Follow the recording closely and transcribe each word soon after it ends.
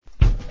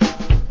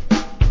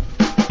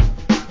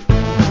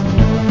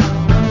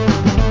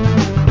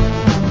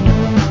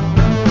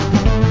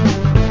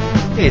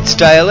It's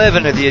day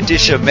 11 of the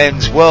Odisha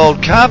Men's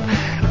World Cup.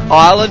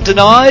 Ireland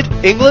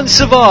denied, England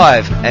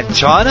survive, and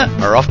China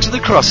are off to the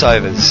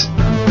crossovers.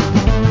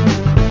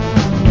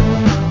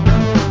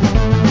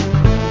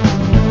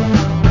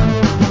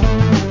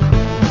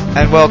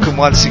 And welcome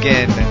once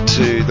again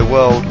to the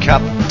World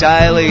Cup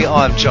Daily.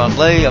 I'm John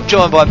Lee. I'm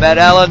joined by Matt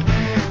Allen.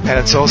 And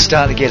it's all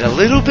starting to get a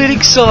little bit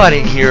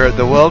exciting here at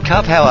the World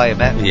Cup. How are you,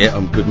 Matt? Yeah,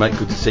 I'm good, mate.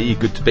 Good to see you.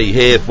 Good to be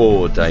here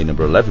for day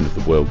number 11 of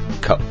the World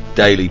Cup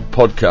Daily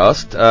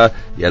podcast. A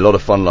lot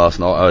of fun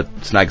last night. I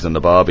had snags on the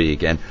barbie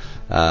again,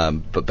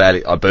 but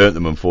barely. I burnt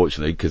them,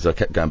 unfortunately, because I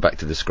kept going back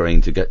to the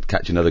screen to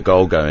catch another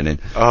goal going in.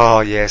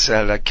 Oh, yes,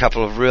 and a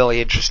couple of really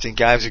interesting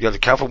games. We've got a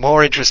couple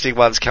more interesting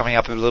ones coming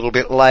up a little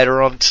bit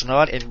later on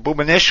tonight in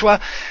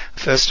Bhubaneswar.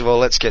 First of all,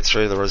 let's get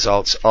through the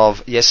results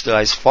of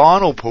yesterday's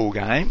final pool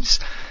games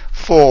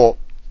for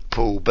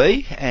Pool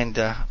B and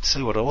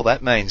see what all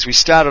that means. We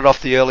started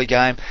off the early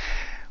game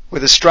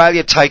with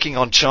Australia taking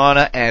on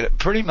China, and it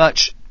pretty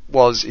much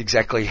was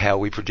exactly how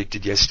we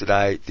predicted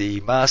yesterday.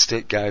 The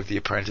master gave the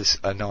apprentice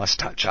a nice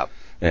touch-up.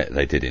 Yeah,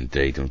 they did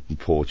indeed. And the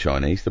poor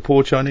Chinese, you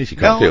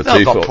can't feel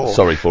too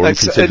sorry for them,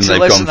 considering it's they've a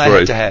lesson gone through. They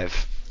had to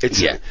have.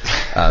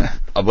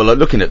 Well,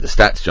 looking at the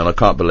stats, John, I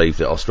can't believe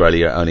that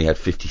Australia only had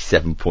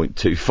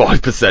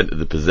 57.25% of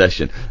the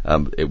possession.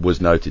 It was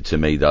noted to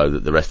me, though,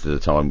 that the rest of the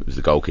time it was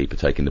the goalkeeper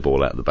taking the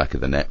ball out of the back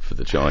of the net for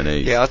the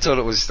Chinese. Yeah, I thought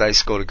it was they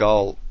scored a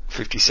goal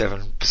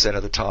 57%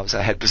 of the times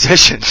they had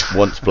possession.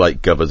 Once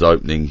Blake Govers'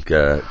 opening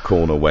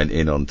corner went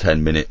in on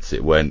 10 minutes,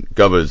 it went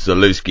Govers,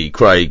 Zaluski,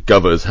 Craig,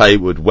 Govers,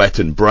 Hayward,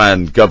 Wetton,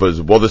 Brand, Govers,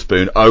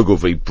 Wotherspoon,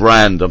 Ogilvie,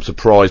 Brand. I'm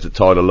surprised that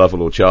Tyler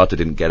Lovell or Charter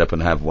didn't get up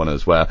and have one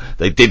as well.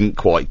 They didn't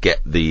quite get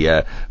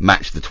the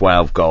match the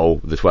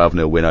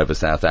 12-0 win over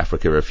South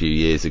Africa a few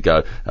years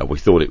ago. We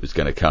thought it was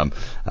going to come.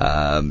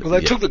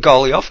 They took the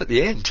goalie off at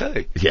the end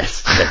too.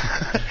 Yes.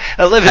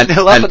 11-0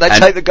 up and they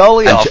take the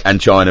goalie off. And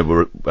China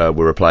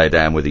were a player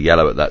down with a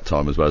yellow at that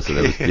time as well, so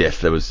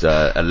there was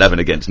 11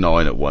 against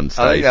 9 at one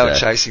stage. I think they were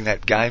chasing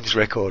that games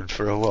record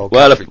for a World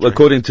Cup victory.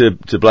 According to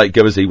Blake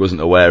Govers, he wasn't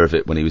aware of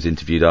it when he was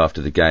interviewed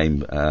after the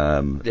game.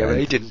 But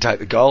he didn't take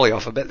the goalie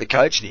off. I bet the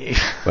coach knew.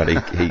 But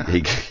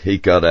he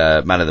got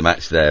a man of the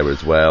match there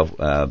as well.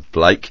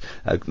 Blake,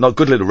 not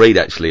good little read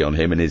actually on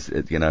him and his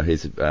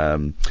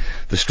the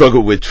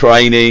struggle with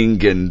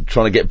training and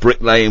trying to get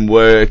bricklaying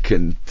work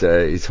and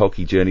his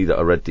hockey journey that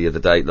I read the other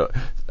day. Look,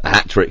 a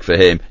hat-trick for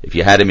him. If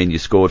you had him in your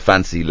scored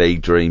fantasy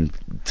league dream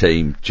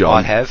team,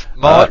 John.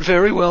 Might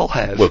very well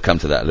have. We'll come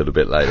to that a little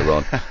bit later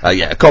on.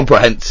 A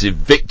comprehensive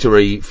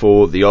victory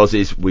for the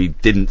Aussies. We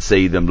didn't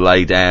see them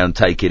lay down,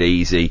 take it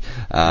easy.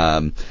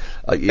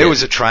 It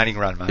was a training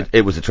run, mate.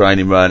 It was a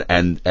training run,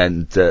 and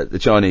the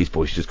Chinese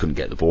boys just couldn't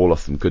get the ball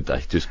off them, could they?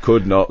 Just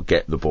could not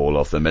get the ball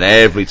off them, and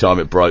every time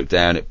it broke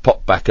down, it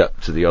popped back up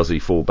to the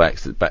Aussie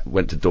fullbacks, that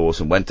went to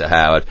Dawson, went to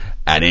Howard,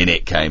 and in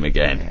it came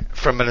again. Yeah.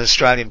 From an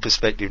Australian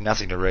perspective,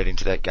 nothing to read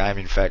into that game.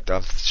 In fact,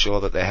 I'm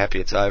sure that they're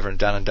happy it's over and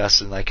done and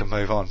dusted and they can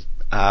move on.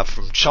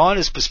 From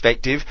China's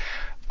perspective,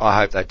 I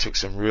hope they took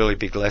some really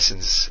big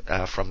lessons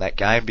from that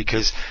game,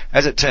 because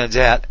as it turns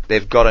out,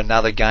 they've got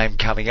another game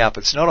coming up.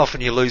 It's not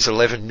often you lose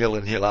 11-0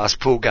 in your last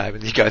pool game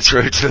and you go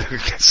through to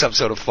some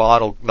sort of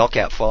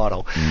knockout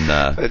final.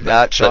 No.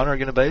 But China are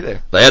going to be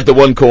there. They had the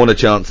one corner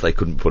chance, they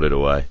couldn't put it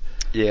away.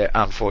 Yeah,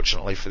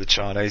 unfortunately for the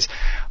Chinese.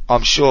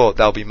 I'm sure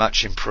they'll be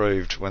much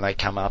improved when they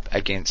come up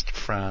against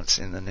France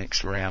in the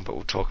next round, but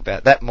we'll talk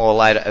about that more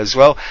later as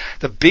well.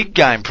 The big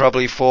game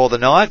probably for the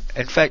night,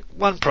 in fact,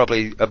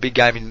 probably a big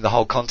game in the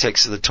whole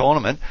context of the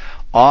tournament,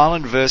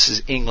 Ireland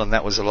versus England.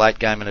 That was a late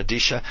game in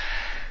Odisha.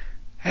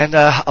 And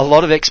a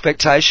lot of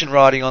expectation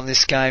riding on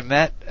this game,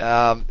 Matt,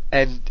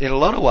 and in a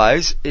lot of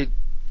ways, it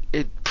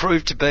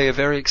proved to be a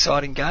very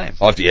exciting game.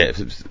 It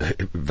was a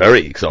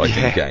very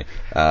exciting game.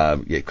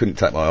 Couldn't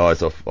take my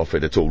eyes off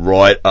it at all,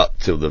 right up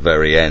till the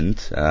very end.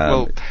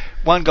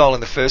 One goal in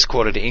the first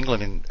quarter to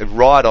England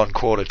right on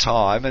quarter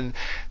time, and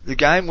the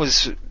game went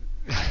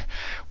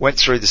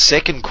through the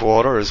second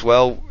quarter as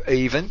well,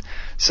 even.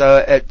 So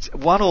at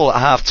 1-1 at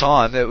half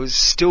time, it was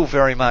still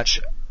very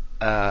much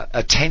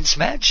a tense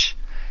match.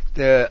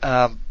 But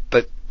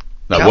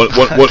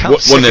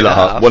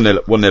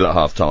 1-0 at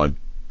half time.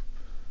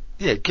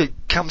 Yeah,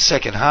 come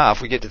second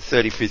half, we get to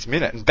 35th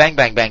minute, and bang,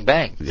 bang, bang,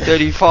 bang.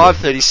 35,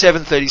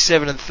 37,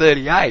 37, and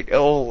 38,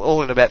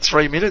 all in about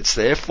 3 minutes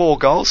there, 4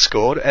 goals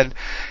scored, and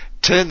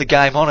turned the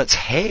game on its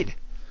head.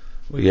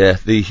 Well, yeah,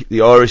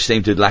 the Irish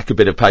seemed to lack a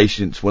bit of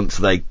patience once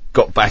they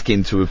got back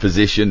into a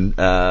position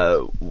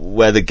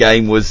where the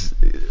game was,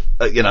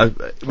 within their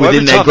grasp. Every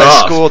time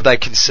they scored, they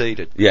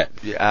conceded.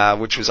 Yeah.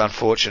 Which was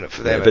unfortunate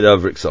for them. Yeah, a bit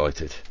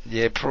overexcited.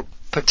 Yeah,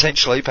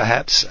 potentially,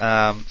 perhaps.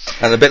 And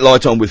a bit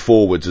light on with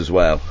forwards as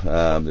well.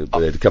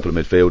 They had a couple of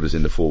midfielders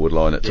in the forward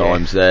line at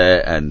times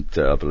there, and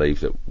I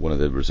believe that one of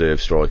the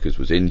reserve strikers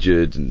was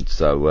injured, and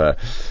so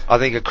I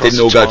think across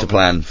didn't all go to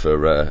plan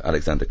for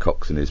Alexander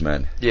Cox and his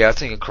men. Yeah, I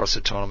think across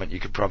the tournament you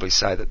could probably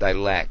say that they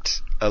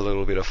lacked a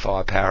little bit of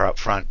firepower up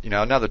front.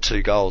 Another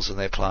 2 goals and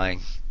they're playing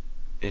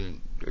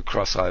in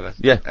crossover.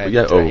 Yeah, and,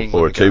 or a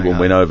England 2-1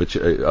 win over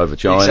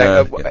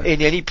China. Exactly. Yeah.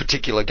 In any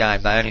particular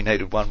game, they only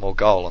needed one more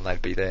goal and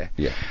they'd be there.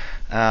 Yeah.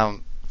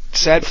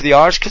 Sad for the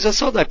Irish because I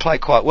thought they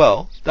played quite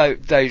well.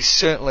 They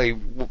certainly,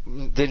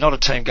 they're not a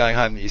team going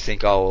home that you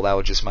think, oh, well, they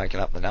were just making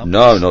up the numbers.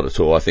 No, not at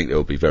all. I think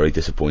they'll be very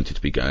disappointed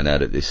to be going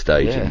out at this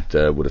stage and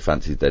would have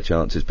fancied their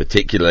chances,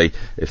 particularly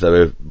if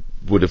they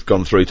would have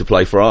gone through to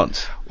play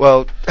France.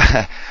 Well,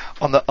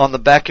 on the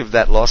back of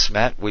that loss,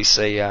 Matt, we've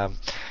seen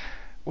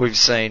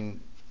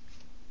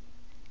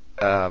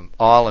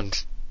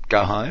Ireland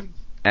go home,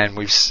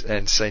 and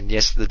seen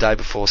the day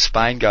before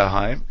Spain go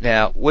home.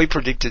 Now we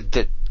predicted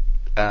that.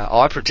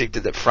 I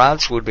predicted that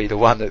France would be the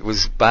one that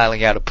was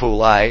bailing out of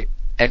Pool A,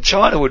 and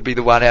China would be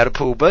the one out of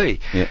Pool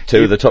B. Yeah,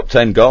 two of the top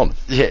 10 gone.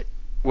 Yeah.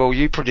 Well,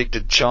 you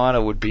predicted China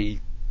would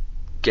be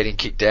getting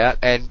kicked out,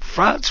 and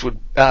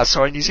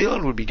New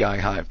Zealand would be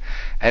going home,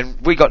 and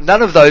we got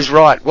none of those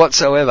right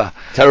whatsoever.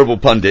 Terrible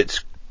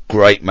pundits,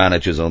 great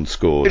managers on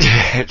scores.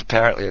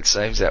 Apparently, it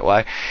seems that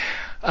way.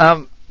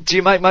 Do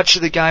you make much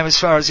of the game as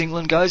far as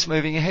England goes,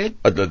 moving ahead?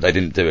 They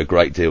didn't do a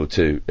great deal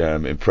to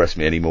impress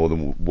me any more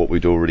than what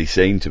we'd already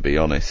seen, to be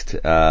honest.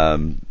 It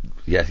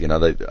was a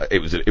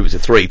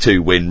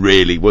 3-2 win,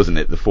 really, wasn't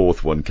it? The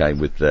fourth one came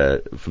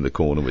from the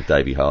corner with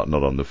Davy Hart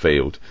not on the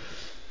field.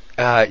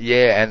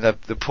 And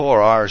the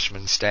poor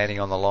Irishman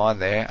standing on the line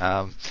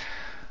there.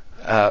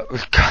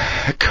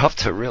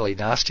 Copped a really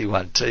nasty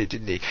one too,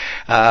 didn't he?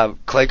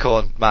 Mark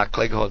Cleghorn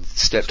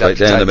stepped straight up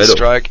to down take the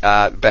stroke.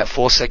 About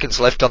 4 seconds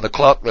left on the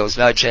clock. There was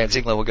no chance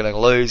England were going to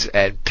lose,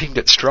 and pinged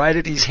it straight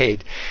at his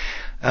head.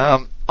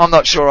 I'm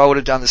not sure I would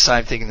have done the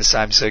same thing in the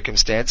same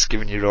circumstance,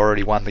 given you'd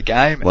already won the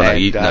game. Well,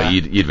 you'd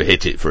have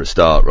hit it for a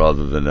start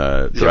rather than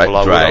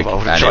drag,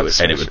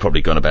 and it would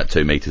probably gone about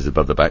 2 metres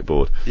above the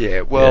backboard.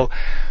 Yeah, well,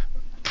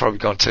 probably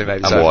gone 2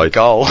 metres over the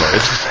goal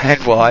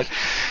and wide.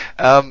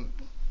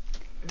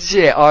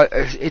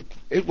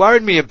 It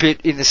worried me a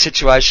bit in the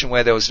situation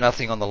where there was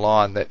nothing on the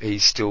line that he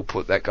still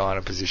put that guy in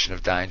a position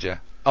of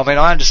danger. I mean,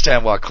 I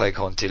understand why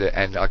Cleghorn did it,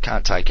 and I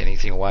can't take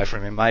anything away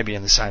from him. Maybe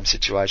in the same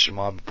situation,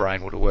 my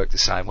brain would have worked the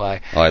same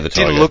way.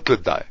 Didn't look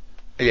good though.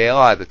 Yeah,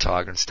 I the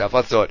Tiger and stuff.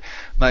 I thought,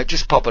 mate,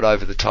 just pop it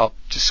over the top,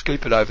 just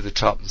scoop it over the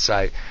top and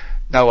say,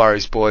 no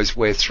worries, boys,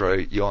 we're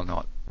through, you're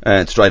not.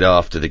 And straight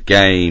after the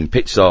game,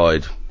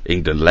 pitchside,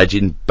 England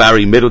legend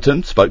Barry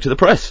Middleton spoke to the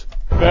press.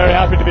 Very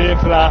happy to be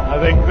into that. I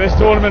think this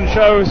tournament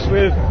shows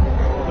with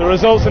the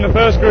results in the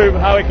first group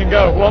how it can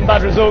go. One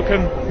bad result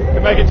can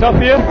make it tough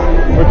for you.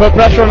 We put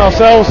pressure on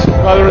ourselves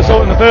by the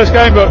result in the first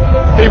game, but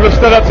people have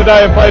stood up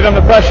today and played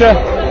under pressure.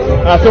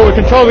 I thought we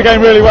controlled the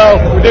game really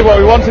well. We did what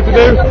we wanted to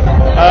do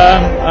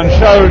and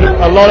showed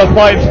a lot of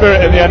fighting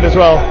spirit in the end as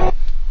well.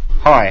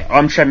 Hi,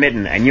 I'm Trev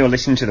Mitten, and you're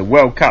listening to the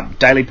World Cup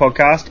Daily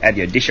Podcast at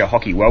the Odisha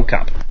Hockey World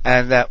Cup.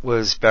 And that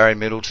was Barry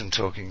Middleton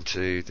talking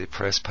to the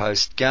press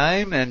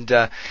post-game. And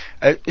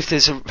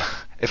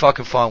if I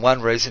can find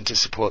one reason to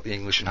support the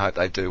English and hope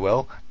they do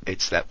well,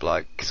 it's that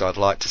bloke, because I'd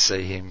like to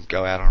see him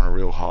go out on a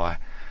real high.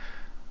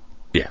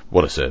 Yeah,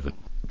 what a servant.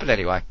 But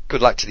anyway,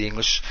 good luck to the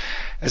English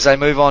as they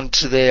move on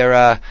to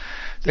their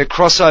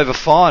crossover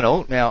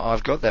final. Now,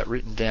 I've got that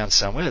written down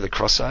somewhere, the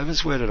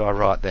crossovers. Where did I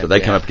write that? So they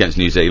come up against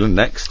New Zealand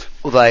next?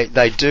 Well,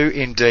 they do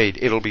indeed.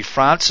 It'll be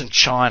France and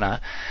China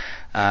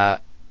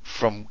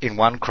in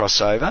one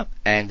crossover,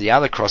 and the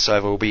other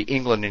crossover will be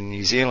England and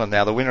New Zealand.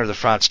 Now, the winner of the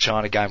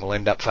France-China game will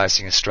end up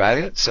facing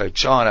Australia. So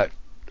China,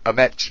 a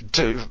match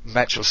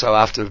or so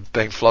after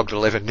being flogged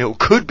 11-0,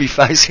 could be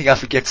facing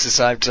up against the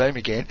same team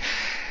again.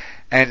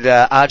 And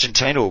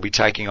Argentina will be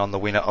taking on the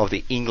winner of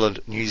the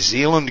England-New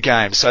Zealand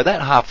game. So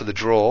that half of the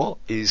draw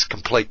is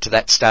complete to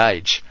that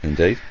stage.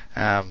 Indeed.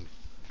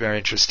 Very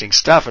interesting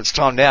stuff. It's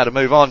time now to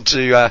move on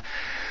to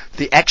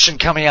the action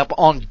coming up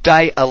on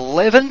day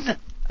 11.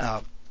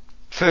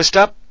 First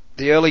up,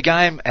 the early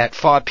game at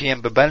 5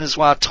 p.m.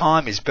 Bhubaneswar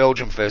time is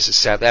Belgium versus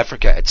South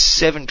Africa. At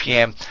 7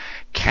 p.m.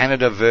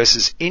 Canada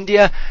versus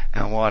India.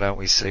 And why don't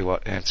we see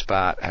what Ernst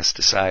Bart has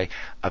to say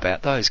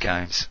about those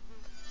games?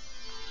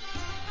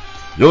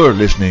 You're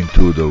listening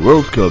to the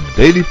World Cup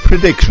Daily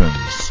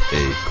Predictions,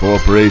 a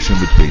cooperation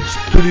between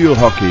Studio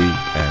Hockey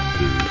and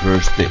the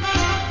Reverse Stick.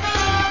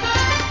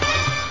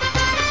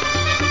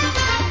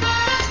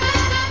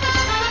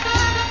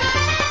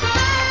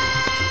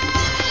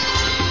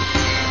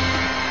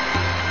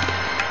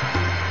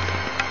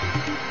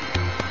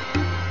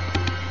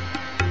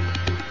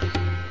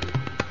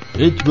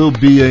 It will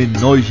be a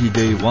noisy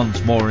day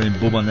once more in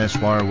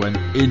Bhubaneswar when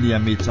India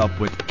meets up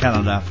with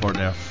Canada for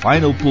their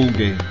final pool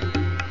game.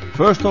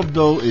 First up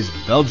though is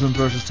Belgium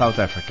versus South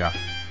Africa.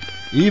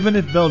 Even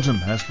if Belgium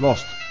has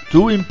lost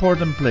two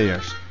important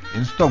players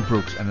in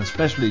Stokbrooks and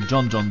especially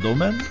John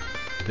Domen,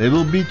 they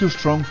will be too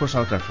strong for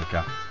South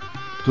Africa.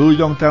 Two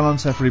young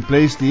talents have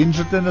replaced the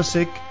injured and the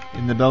sick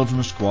in the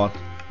Belgium squad,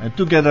 and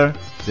together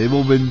they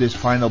will win this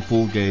final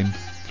pool game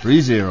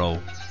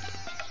 3-0.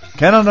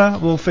 Canada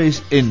will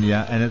face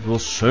India, and it will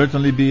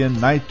certainly be a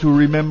night to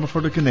remember for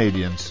the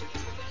Canadians.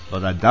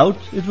 But I doubt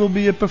it will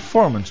be a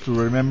performance to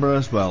remember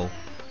as well.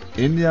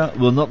 India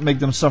will not make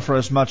them suffer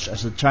as much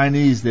as the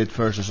Chinese did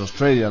versus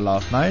Australia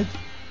last night,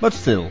 but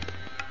still,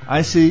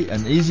 I see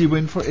an easy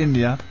win for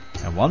India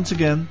and once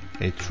again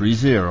a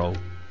 3-0.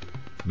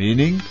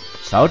 Meaning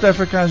South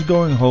Africa is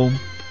going home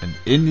and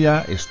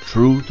India is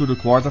through to the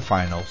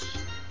quarterfinals.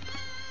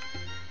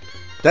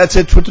 That's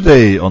it for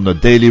today on the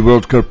Daily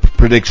World Cup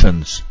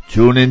predictions.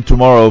 Tune in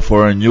tomorrow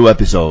for a new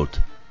episode.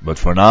 But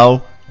for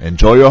now,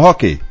 enjoy your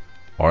hockey.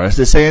 Or as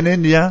they say in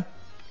India,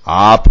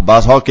 Up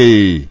Bas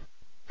Hockey!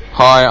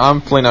 Hi,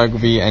 I'm Flynn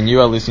Ogilvie and you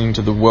are listening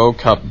to the World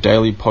Cup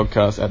Daily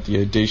Podcast at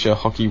the Odisha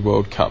Hockey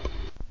World Cup.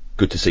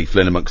 Good to see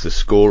Flynn amongst the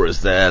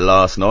scorers there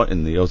last night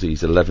in the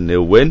Aussies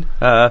 11-0 win.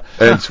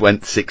 Ernst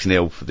went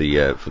 6-0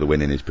 for the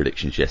win in his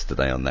predictions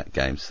yesterday on that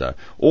game, so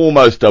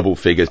almost double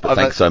figures. But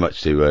thanks so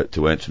much to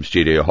Ernst from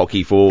Studio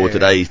Hockey for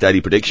today's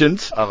daily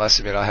predictions. I must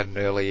admit I had an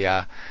early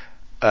a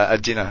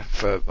dinner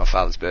for my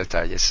father's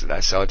birthday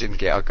yesterday, so I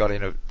got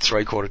in at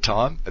 3/4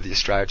 time of the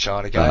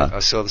Australia-China game. I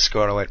saw the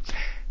score and I went,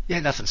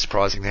 yeah, nothing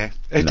surprising there.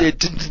 It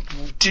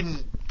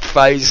didn't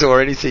phase or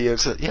anything. It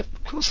was like, yep,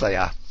 of course they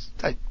are.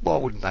 Why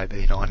wouldn't they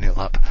be 9-0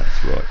 up?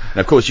 That's right. Now,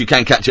 of course, you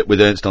can catch up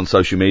with Ernst on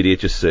social media.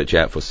 Just search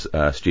out for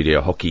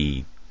Studio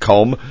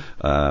Hockey.com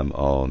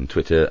on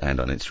Twitter and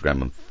on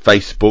Instagram and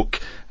Facebook.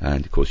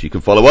 And, of course, you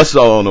can follow us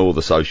on all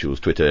the socials,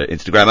 Twitter,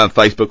 Instagram and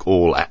Facebook,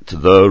 all at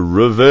The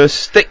Reverse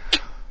Stick.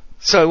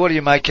 So what do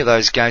you make of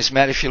those games,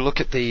 Matt? If you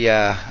look at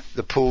the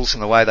pools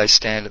and the way they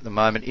stand at the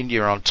moment,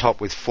 India are on top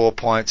with 4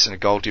 points and a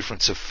goal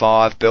difference of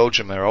 5.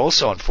 Belgium are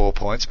also on 4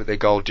 points, but their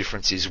goal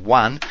difference is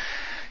 1.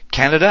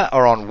 Canada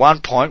are on 1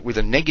 point with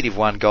a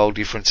 -1 goal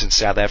difference, in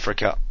South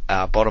Africa,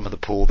 bottom of the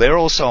pool. They're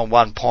also on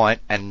 1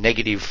 point and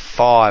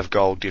 -5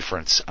 goal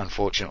difference,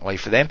 unfortunately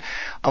for them.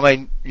 I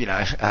mean,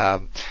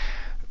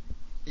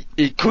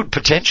 it could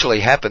potentially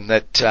happen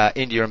that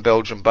India and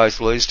Belgium both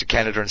lose to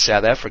Canada and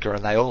South Africa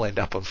and they all end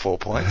up on 4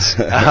 points.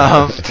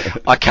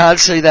 I can't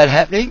see that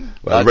happening.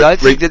 Well, I don't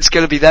think it's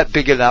going to be that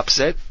big an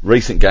upset.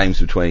 Recent games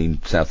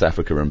between South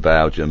Africa and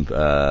Belgium,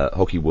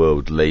 Hockey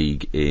World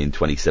League in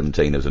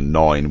 2017, there was a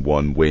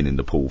 9-1 win in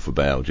the pool for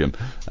Belgium,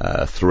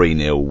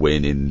 3-0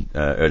 win in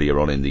earlier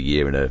on in the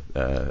year in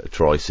a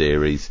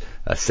tri-series,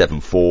 a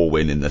 7-4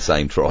 win in the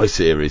same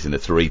tri-series and a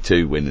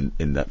 3-2 win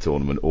in that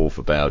tournament, all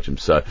for Belgium.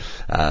 So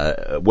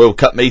World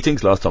Cup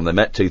meetings, last time they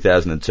met,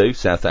 2002,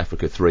 South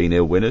Africa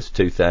 3-0 winners,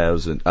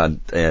 2000, and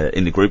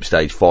in the group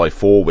stage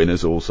 5-4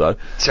 winners also.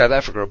 South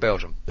Africa or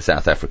Belgium?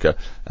 South Africa,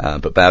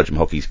 but Belgium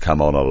hockey's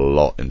come on a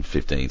lot in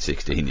 15,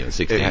 16,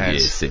 16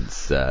 years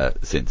since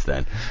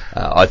then.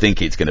 I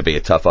think it's going to be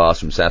a tough ask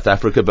from South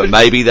Africa, but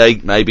maybe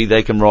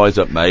they can rise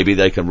up, maybe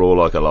they can roar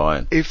like a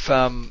lion.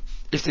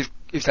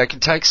 If they can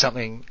take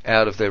something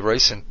out of their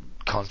recent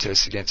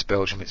contests against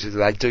Belgium, it's that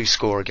they do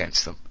score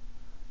against them.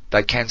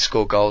 They can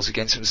score goals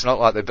against them. It's not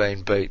like they're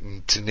being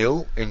beaten to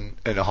 0 in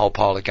a whole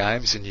pile of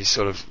games and you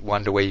sort of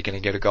wonder where you're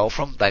going to get a goal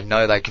from. They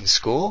know they can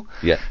score.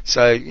 Yeah.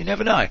 So you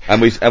never know.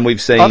 And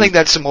we've seen. I think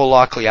that's a more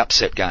likely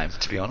upset game,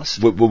 to be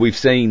honest. Well, we've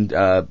seen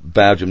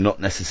Belgium not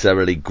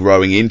necessarily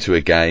growing into a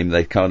game.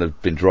 They've kind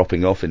of been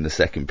dropping off in the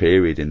second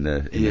period in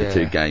the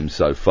 2 games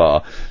so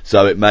far.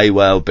 So it may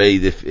well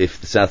be if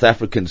the South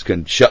Africans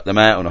can shut them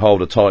out and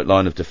hold a tight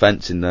line of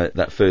defence in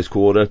that first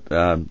quarter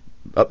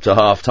up to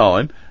half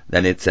time,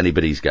 then it's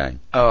anybody's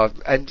game. Oh,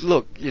 and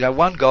look,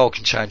 one goal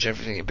can change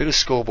everything. A bit of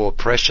scoreboard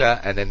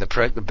pressure, and then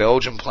the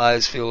Belgian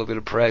players feel a bit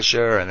of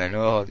pressure, and then,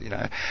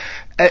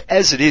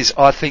 as it is,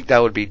 I think they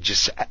would be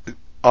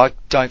I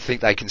don't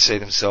think they can see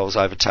themselves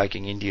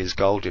overtaking India's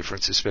goal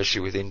difference,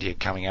 especially with India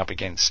coming up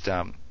against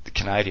the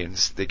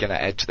Canadians. They're going to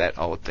add to that,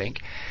 I would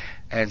think.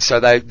 And so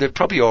they're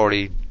probably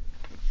already,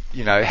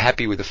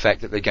 happy with the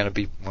fact that they're going to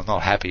be, well,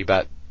 not happy,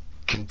 but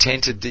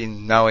contented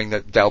in knowing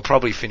that they'll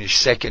probably finish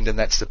second and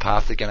that's the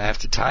path they're going to have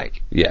to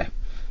take. Yeah.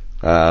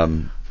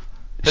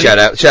 Shout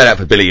out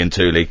for Billy and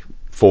Tooley,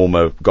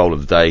 former goal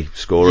of the day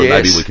scorer. Yes.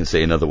 Maybe we can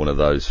see another one of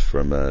those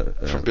from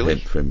Billy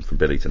from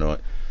Billy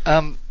tonight.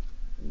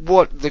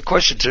 What the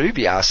question to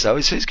be asked though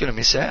is who's going to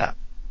miss out?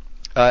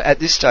 At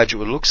this stage it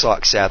looks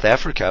like South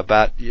Africa,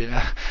 but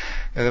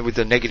with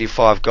the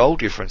 -5 goal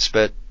difference,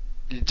 but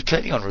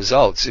depending on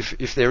results,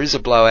 if there is a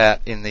blowout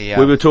in the...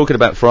 we were talking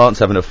about France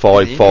having a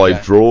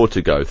 5-5 draw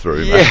to go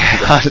through.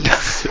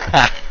 Yeah.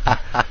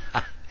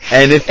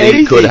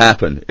 Anything could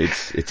happen.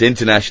 It's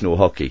international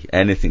hockey.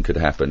 Anything could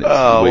happen.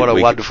 What a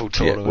wonderful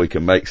tournament. Yeah, we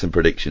can make some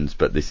predictions,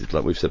 but this is,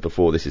 like we've said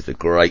before, this is the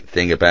great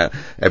thing about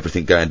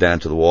everything going down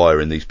to the wire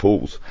in these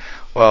pools.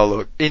 Well,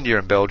 look, India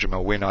and Belgium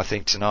will win, I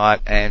think, tonight,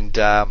 and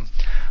I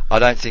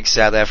don't think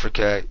South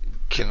Africa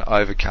can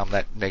overcome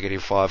that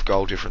 -5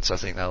 goal difference. I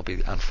think they'll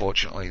be,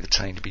 unfortunately, the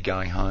team to be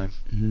going home.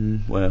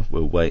 Well,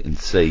 we'll wait and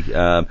see.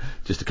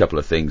 Just a couple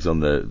of things on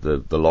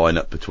the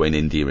lineup between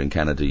India and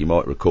Canada. You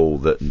might recall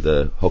that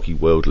the Hockey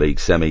World League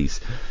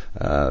semis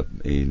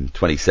in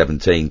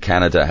 2017,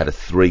 Canada had a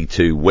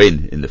 3-2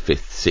 win in the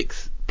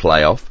 5th-6th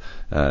playoff.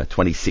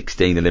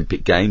 2016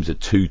 Olympic Games, a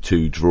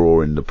 2-2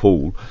 draw in the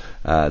pool.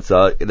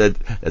 So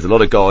there's a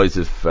lot of guys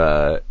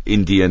of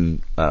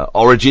Indian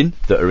origin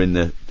that are in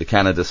the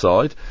Canada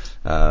side.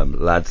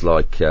 lads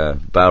like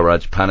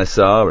Balraj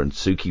Panesar and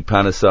Suki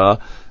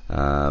Panesar.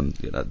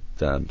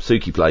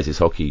 Suki plays his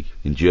hockey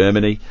in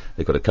Germany.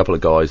 They've got a couple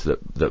of guys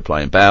that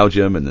play in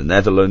Belgium and the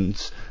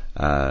Netherlands.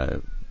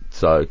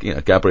 So,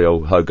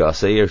 Gabriel Ho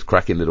Garcia is a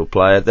cracking little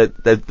player.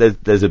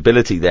 There's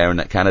ability there in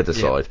that Canada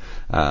side.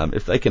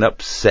 If they can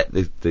upset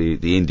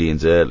the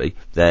Indians early,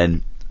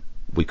 then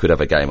we could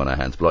have a game on our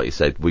hands. But like you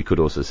said, we could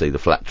also see the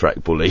flat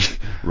track bully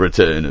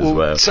return as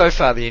well. So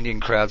far, the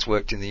Indian crowd's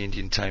worked in the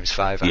Indian team's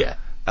favour. Yeah.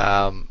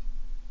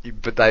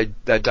 But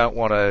they don't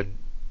want to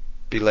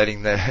be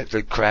letting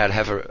the crowd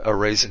have a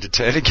reason to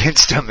turn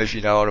against them, if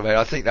you know what I mean.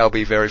 I think they'll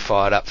be very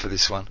fired up for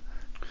this one.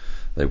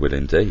 They will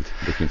indeed.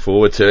 Looking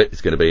forward to it.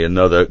 It's going to be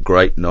another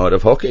great night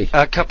of hockey.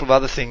 A couple of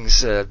other things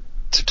to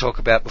talk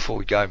about before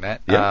we go,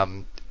 Matt.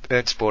 Yep.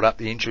 Ernst brought up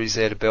the injuries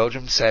there to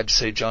Belgium. Sad to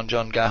see John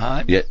go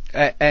home. Yeah.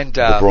 And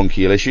the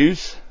bronchial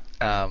issues.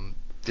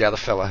 The other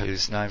fella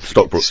whose name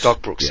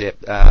Stockbrooks,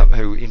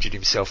 who injured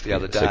himself the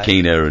other day. So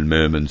Keener and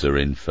Mermans are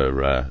in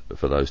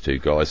for those two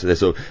guys. So there's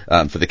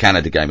for the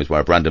Canada game as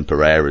well. Brandon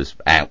Pereira's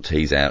out;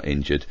 he's out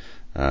injured.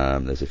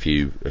 There's a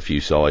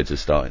few sides are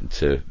starting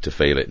to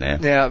feel it now.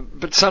 Yeah,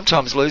 but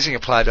sometimes losing a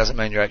player doesn't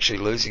mean you're actually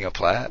losing a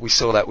player. We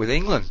saw that with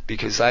England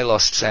because they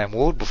lost Sam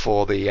Ward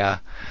before the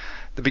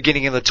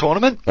beginning of the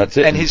tournament. That's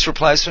it. And his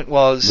replacement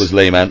was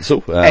Liam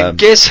Ansell. And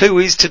guess who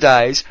is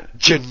today's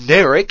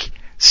generic,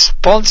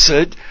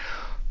 sponsored,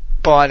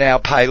 buy now,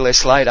 pay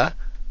less later,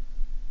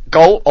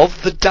 goal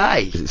of the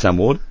day? Is it Sam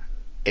Ward?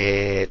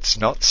 It's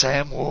not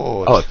Sam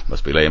Ward. Oh, it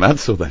must be Liam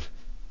Ansell then.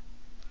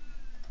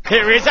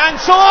 Here is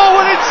Ansell,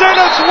 and it's in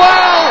as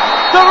well!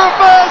 The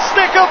reverse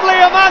stick of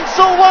Liam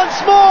Ansell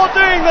once more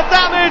doing the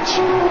damage!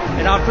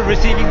 And after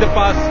receiving the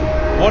pass,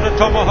 what a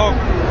tomahawk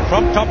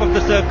from top of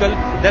the circle.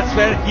 That's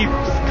where he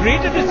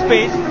created his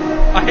space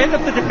ahead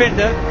of the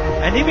defender,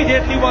 and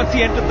immediately once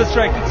he entered the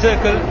striking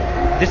circle,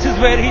 this is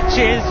where he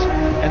changed,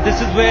 and this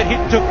is where he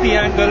took the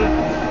angle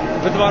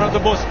with one of the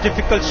most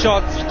difficult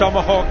shots,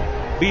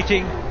 tomahawk,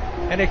 beating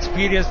an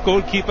experienced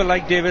goalkeeper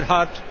like David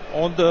Hart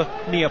on the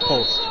near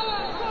post.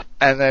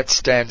 And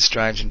that's Dan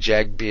Strange and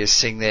Jagbir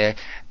Singh there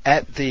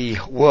at the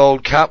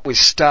World Cup with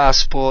Star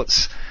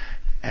Sports.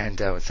 And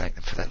we thank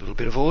them for that little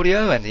bit of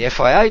audio and the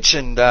FIH.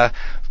 And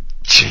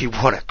gee,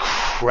 what a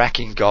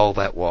cracking goal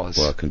that was.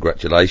 Well,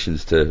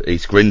 congratulations to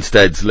East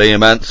Grinstead's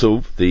Liam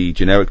Ansell, the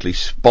generically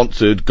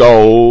sponsored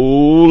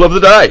goal of the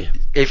day.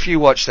 If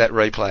you watch that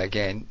replay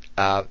again,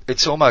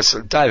 it's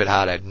almost, David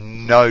Hart had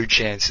no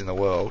chance in the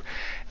world.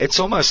 It's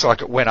almost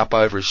like it went up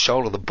over his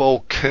shoulder. The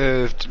ball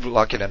curved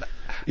like in a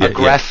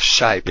graph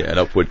shape. Yeah, an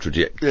upward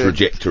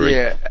trajectory.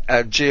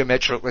 A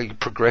geometrically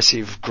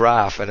progressive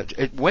graph. And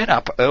it went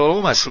up, it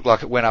almost looked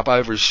like it went up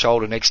over his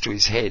shoulder next to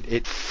his head.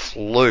 It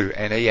flew,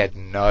 and he had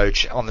no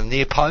on the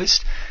near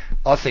post.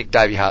 I think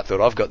Davey Hart thought,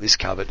 I've got this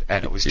covered,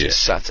 and it was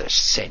just such a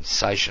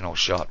sensational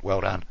shot.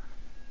 Well done.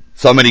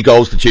 So many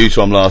goals to choose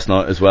from last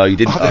night as well. You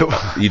didn't.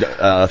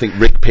 I think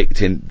Rick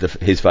picked in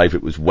his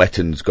favourite was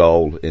Wetton's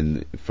goal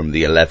from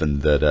the 11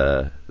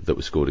 that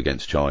was scored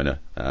against China.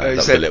 That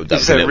was a little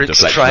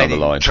deflection on the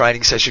line.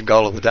 Training session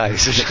goal of the day,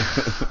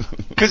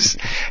 because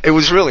it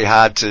was really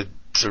hard to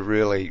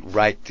really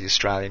rate the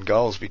Australian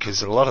goals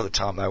because a lot of the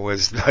time there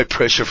was no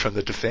pressure from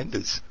the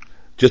defenders.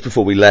 Just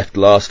before we left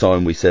last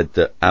time, we said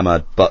that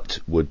Ahmad Butt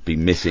would be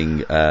missing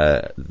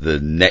the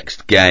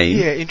next game.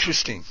 Yeah,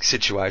 interesting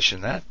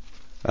situation that.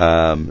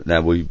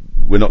 Now we're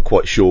not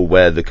quite sure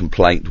where the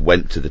complaint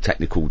went to the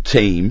technical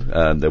team.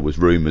 There was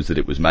rumours that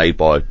it was made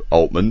by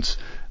Altmans.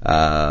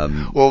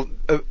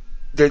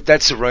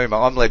 That's a rumour.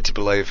 I'm led to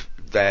believe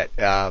that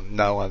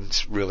no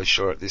one's really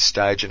sure at this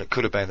stage, and it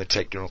could have been the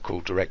technical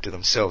director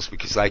themselves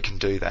because they can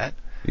do that.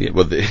 Yeah,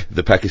 well,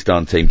 the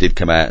Pakistan team did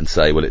come out and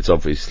say, well, it's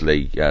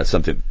obviously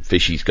something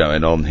fishy's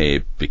going on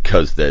here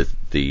because there's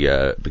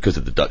because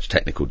of the Dutch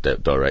technical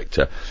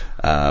director,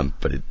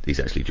 but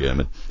he's actually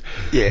German.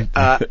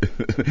 Yeah.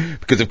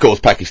 Because of course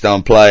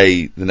Pakistan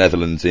play the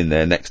Netherlands in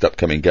their next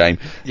upcoming game.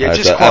 Yeah,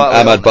 so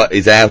Ahmad Butt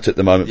is out at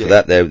the moment for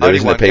that. There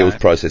is an appeals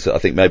process. I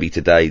think maybe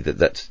today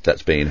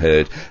that's being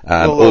heard.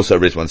 Also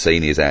Rizwan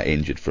Sini is out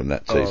injured from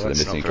that too, so they're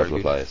missing a couple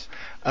of players.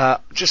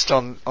 Just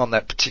on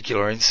that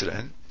particular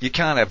incident, you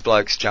can't have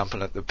blokes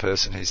jumping at the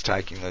person who's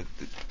taking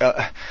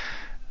the.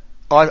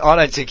 I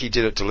don't think he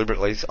did it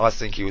deliberately. I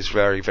think he was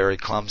very, very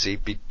clumsy,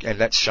 and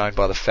that's shown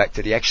by the fact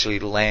that he actually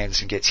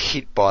lands and gets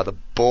hit by the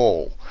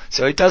ball.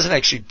 So he doesn't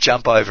actually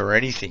jump over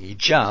anything. He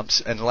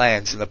jumps and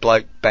lands, and the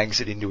bloke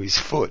bangs it into his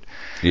foot.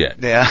 Yeah.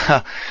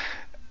 Now,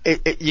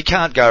 you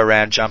can't go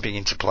around jumping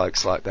into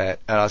blokes like that,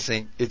 and I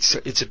think it's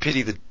a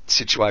pity the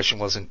situation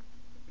wasn't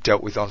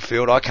dealt with on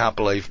field. I can't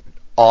believe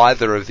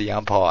either of the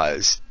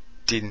umpires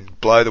didn't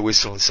blow the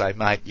whistle and say,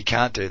 mate, you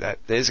can't do that.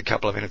 There's a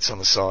couple of minutes on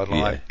the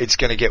sideline. Yeah. It's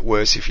going to get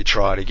worse if you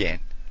try it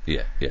again.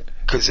 Yeah.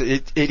 Because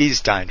it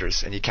is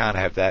dangerous, and you can't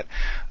have that.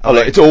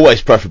 It's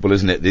always preferable,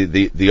 isn't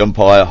it? The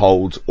umpire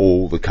holds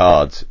all the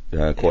cards,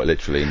 quite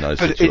literally, in those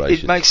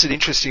situations. It makes it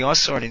interesting. I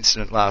saw an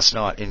incident last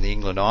night in the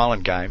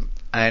England-Ireland game,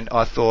 and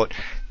I thought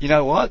You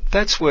know what?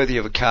 That's worthy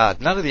of a card.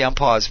 None of the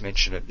umpires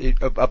mentioned it.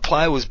 A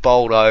player was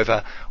bowled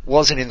over,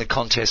 wasn't in the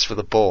contest for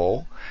the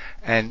ball,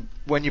 and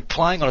when you're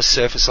playing on a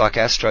surface like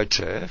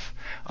AstroTurf,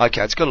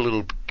 okay, it's got a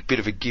little bit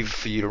of a give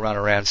for you to run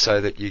around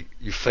so that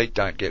your feet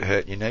don't get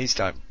hurt and your knees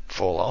don't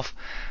fall off,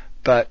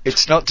 but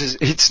it's not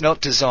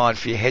designed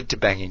for your head to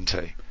bang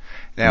into.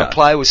 Now, a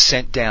player was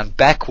sent down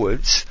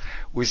backwards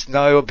with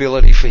no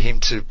ability for him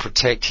to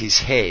protect his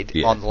head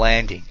on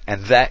landing,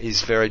 and that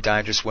is very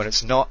dangerous when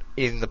it's not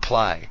in the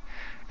play.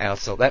 And I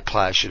thought that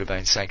player should have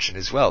been sanctioned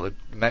as well. The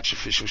match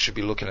officials should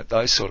be looking at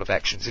those sort of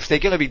actions. If they're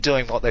going to be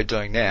doing what they're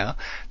doing now,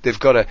 they've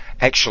got to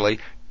actually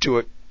do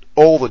it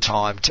all the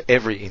time to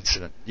every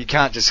incident. You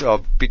can't just,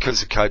 because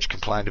the coach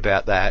complained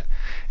about that.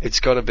 It's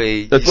got to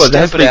be,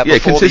 step it out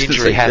before the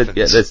injury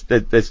happens.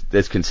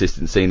 There's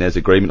consistency and there's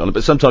agreement on it,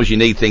 but sometimes you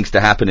need things to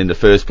happen in the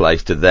first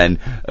place to then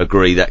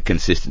agree that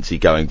consistency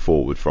going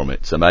forward from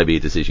it. So maybe a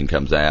decision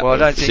comes out. Well, I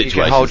don't think you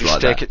can hold your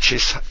stick at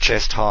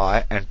chest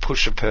high and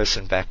push a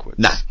person backwards.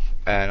 No.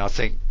 And I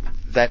think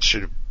that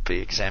should be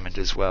examined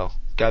as well.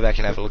 Go back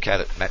and have a look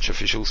at it, match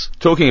officials.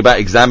 Talking about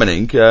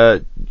examining,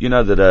 you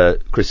know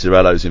that Chris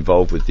Zarello's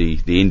involved with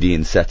the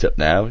Indian setup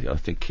now. I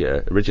think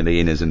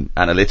originally in as an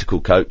analytical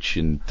coach,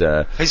 and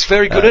he's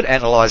very good at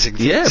analysing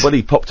things. Yeah, well,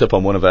 he popped up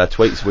on one of our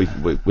tweets we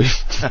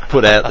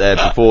put out there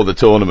before the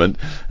tournament,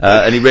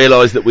 and he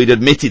realised that we'd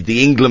admitted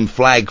the England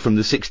flag from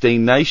the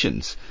 16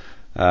 nations.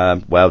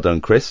 Well done,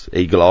 Chris.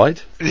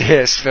 Eagle-eyed.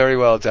 Yes, very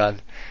well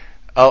done.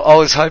 I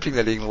was hoping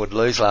that England would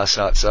lose last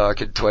night so I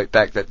could tweet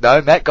back that, no,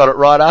 Matt got it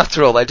right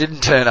after all. They didn't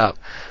turn up.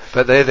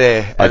 But they're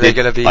there, and they're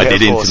going to be I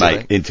did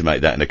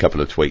intimate that in a couple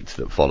of tweets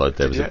that followed.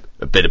 There was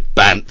a bit of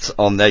bant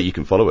on there. You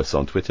can follow us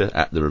on Twitter,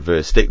 at The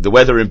Reverse Stick. The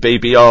weather in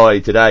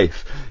BBI today,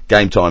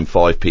 game time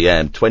 5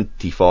 p.m,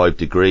 25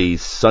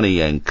 degrees, sunny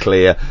and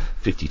clear,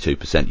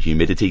 52%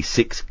 humidity,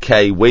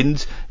 6k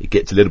winds. It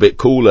gets a little bit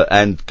cooler,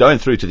 and going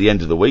through to the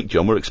end of the week,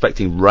 John, we're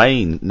expecting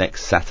rain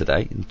next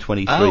Saturday in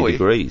 23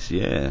 degrees.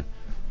 Yeah.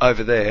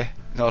 Over there,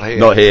 not here.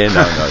 Not here,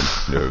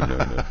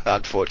 no.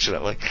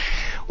 Unfortunately.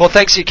 Well,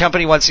 thanks for your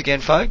company once again,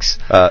 folks.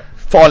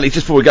 Finally,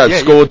 just before we go,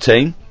 Scored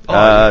team.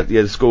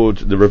 Scored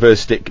the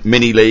Reverse Stick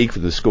Mini League for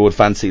the Scored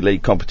Fancy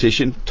League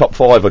competition. Top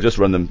 5, I'll just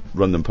run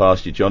them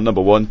past you, John.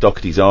 Number 1,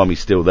 Doherty's Army,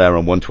 still there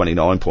on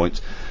 129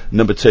 points.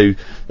 Number 2,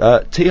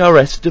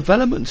 TRS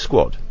Development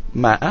Squad,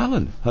 Matt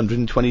Allen,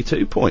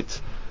 122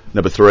 points.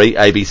 Number 3,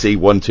 ABC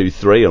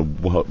 123 on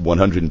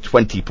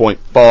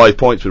 120.5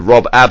 points with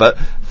Rob Abbott.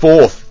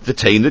 4th, the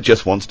team that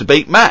just wants to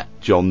beat Matt,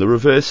 John the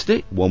Reverse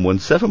Stick,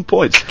 117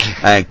 points.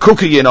 And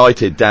Cooker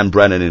United, Dan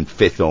Brennan in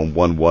 5th on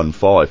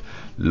 115.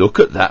 Look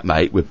at that,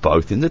 mate, we're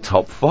both in the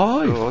top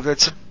 5. Oh,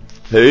 that's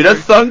who'd have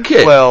thunk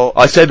it? Well,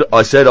 I said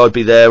I'd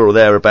be there or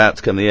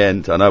thereabouts come the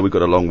end. I know we've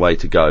got a long way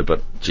to go,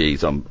 but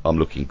geez, I'm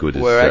looking good.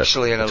 We're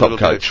actually in a little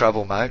bit of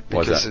trouble, mate,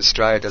 because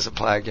Australia doesn't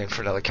play again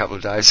for another couple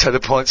of days, so the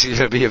points are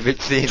going to be a bit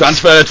thin.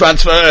 Transfer.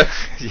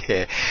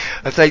 Yeah.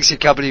 And thanks for your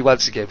company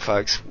once again,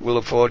 folks. We'll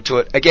look forward to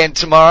it again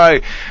tomorrow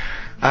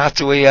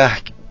after we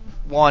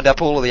wind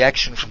up all of the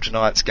action from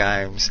tonight's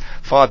games.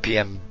 5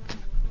 p.m.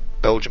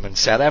 Belgium and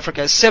South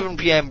Africa, 7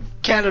 p.m.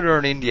 Canada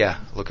and India.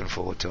 Looking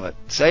forward to it.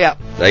 See ya.